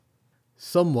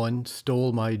Someone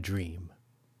stole my dream.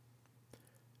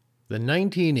 The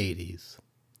 1980s.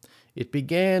 It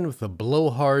began with a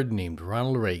blowhard named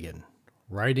Ronald Reagan,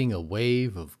 riding a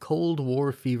wave of Cold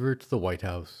War fever to the White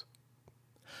House.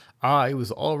 I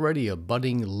was already a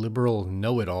budding liberal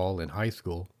know-it-all in high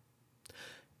school.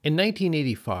 In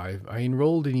 1985, I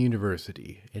enrolled in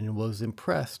university and was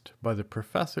impressed by the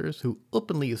professors who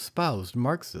openly espoused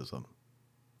Marxism.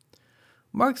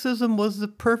 Marxism was the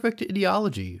perfect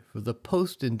ideology for the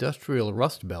post-industrial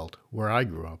Rust Belt where I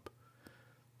grew up.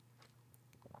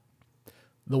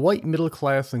 The white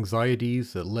middle-class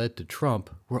anxieties that led to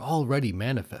Trump were already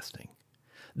manifesting.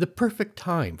 The perfect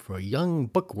time for a young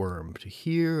bookworm to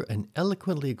hear an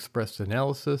eloquently expressed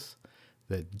analysis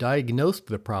that diagnosed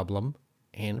the problem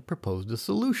and proposed a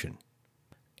solution.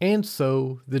 And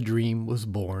so the dream was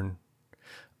born.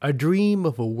 A dream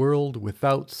of a world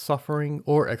without suffering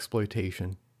or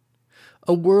exploitation.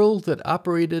 A world that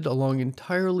operated along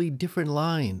entirely different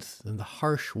lines than the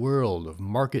harsh world of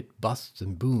market busts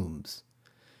and booms.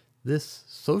 This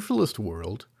socialist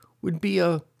world would be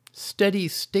a steady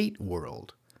state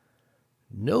world.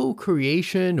 No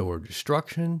creation or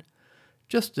destruction,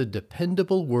 just a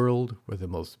dependable world where the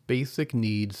most basic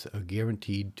needs are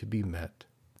guaranteed to be met.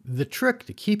 The trick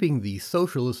to keeping the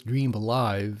socialist dream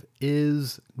alive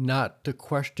is not to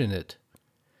question it.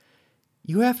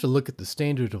 You have to look at the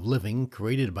standard of living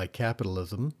created by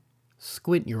capitalism,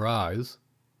 squint your eyes,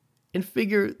 and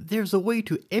figure there's a way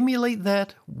to emulate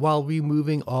that while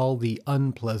removing all the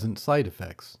unpleasant side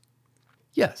effects.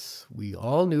 Yes, we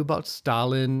all knew about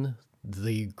Stalin,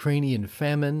 the Ukrainian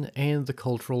famine, and the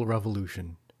Cultural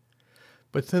Revolution.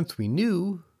 But since we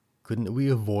knew, couldn't we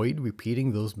avoid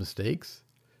repeating those mistakes?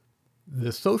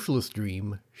 The socialist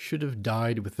dream should have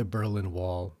died with the Berlin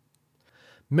Wall.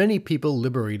 Many people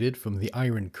liberated from the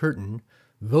Iron Curtain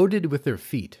voted with their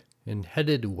feet and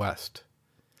headed west.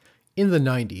 In the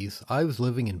 90s, I was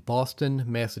living in Boston,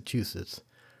 Massachusetts,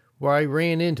 where I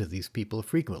ran into these people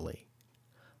frequently.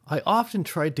 I often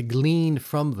tried to glean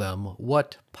from them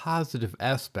what positive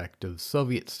aspect of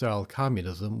Soviet-style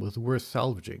communism was worth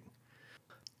salvaging.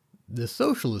 The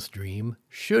socialist dream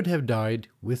should have died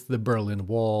with the Berlin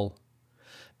Wall.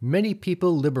 Many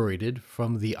people liberated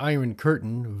from the Iron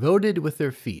Curtain voted with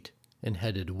their feet and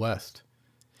headed west.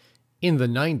 In the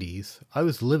 90s, I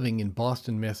was living in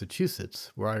Boston,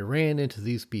 Massachusetts, where I ran into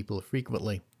these people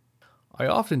frequently. I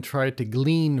often tried to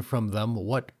glean from them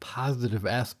what positive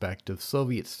aspect of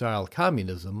Soviet-style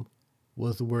communism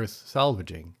was worth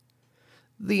salvaging.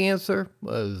 The answer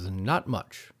was not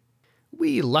much.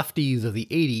 We lefties of the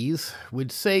 80s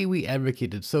would say we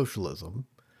advocated socialism,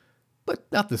 but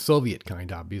not the Soviet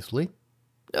kind, obviously.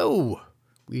 No,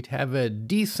 we'd have a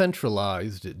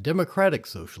decentralized, democratic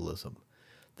socialism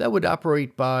that would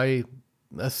operate by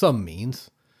some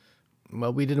means.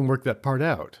 Well, we didn't work that part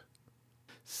out.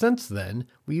 Since then,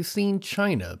 we've seen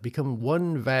China become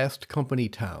one vast company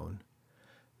town.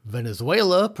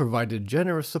 Venezuela provided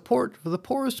generous support for the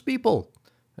poorest people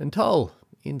until,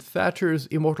 in Thatcher's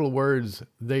immortal words,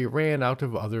 they ran out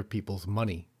of other people's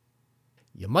money.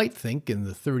 You might think in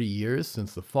the 30 years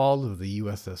since the fall of the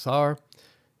USSR,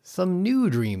 some new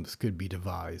dreams could be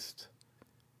devised.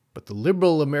 But the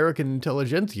liberal American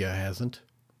intelligentsia hasn't.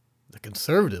 The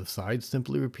conservative side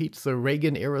simply repeats the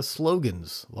Reagan-era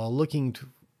slogans while looking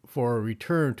for a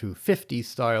return to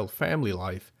 50s-style family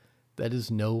life that is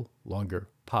no longer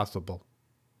possible.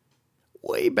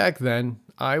 Way back then,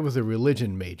 I was a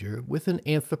religion major with an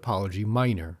anthropology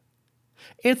minor.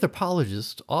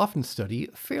 Anthropologists often study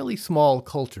fairly small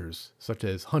cultures, such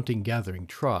as hunting-gathering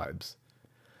tribes.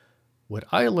 What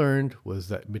I learned was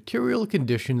that material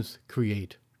conditions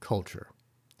create culture.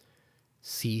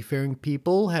 Seafaring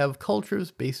people have cultures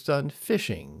based on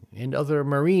fishing and other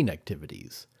marine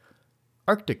activities.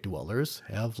 Arctic dwellers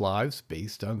have lives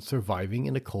based on surviving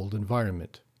in a cold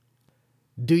environment.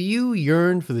 Do you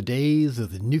yearn for the days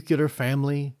of the nuclear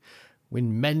family,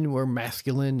 when men were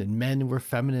masculine and men were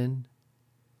feminine?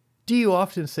 Do you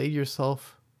often say to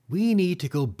yourself, we need to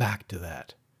go back to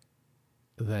that?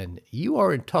 Then you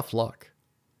are in tough luck.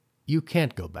 You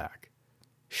can't go back.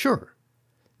 Sure,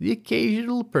 the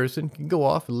occasional person can go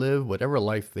off and live whatever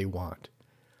life they want.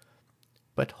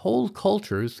 But whole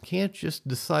cultures can't just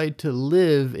decide to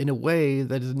live in a way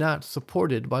that is not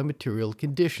supported by material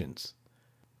conditions.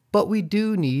 But we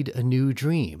do need a new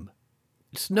dream.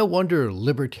 It's no wonder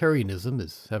libertarianism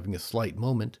is having a slight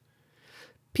moment.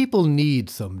 People need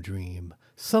some dream,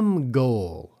 some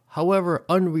goal, however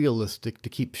unrealistic, to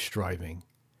keep striving.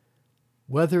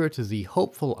 Whether it is the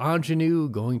hopeful ingenue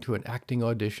going to an acting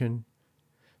audition,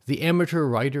 the amateur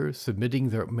writer submitting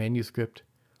their manuscript,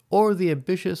 or the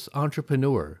ambitious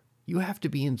entrepreneur You have to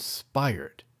be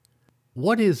inspired.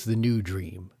 What is the new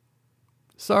dream?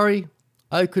 Sorry,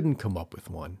 I couldn't come up with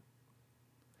one.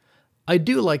 I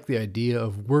do like the idea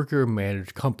of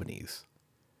worker-managed companies,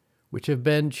 which have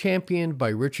been championed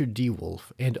by Richard D.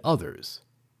 Wolff and others.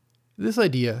 This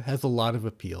idea has a lot of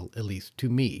appeal, at least to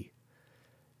me.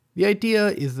 The idea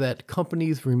is that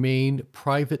companies remain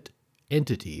private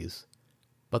entities,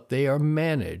 but they are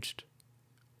managed,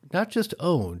 not just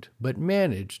owned, but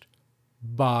managed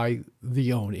by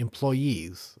the own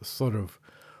employees. Sort of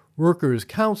workers'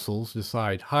 councils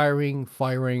decide hiring,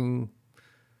 firing,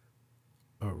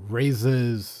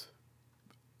 raises,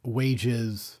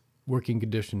 wages, working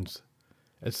conditions,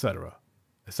 etc.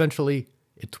 Essentially,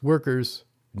 it's workers,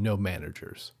 no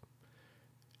managers.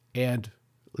 And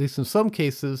at least in some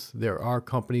cases, there are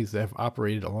companies that have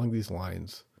operated along these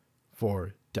lines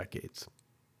for decades.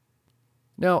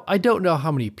 Now, I don't know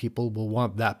how many people will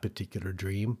want that particular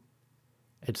dream.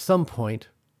 At some point,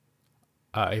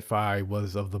 if I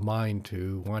was of the mind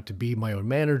to want to be my own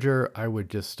manager, I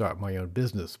would just start my own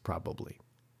business, probably.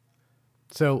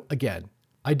 So again,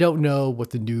 I don't know what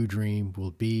the new dream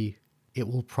will be. It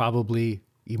will probably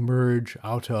emerge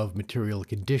out of material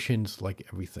conditions like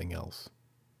everything else.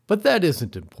 But that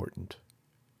isn't important.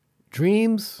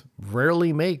 Dreams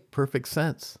rarely make perfect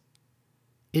sense.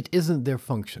 It isn't their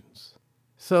functions.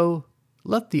 So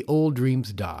let the old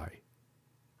dreams die,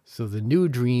 so the new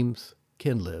dreams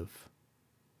can live.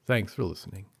 Thanks for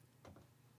listening.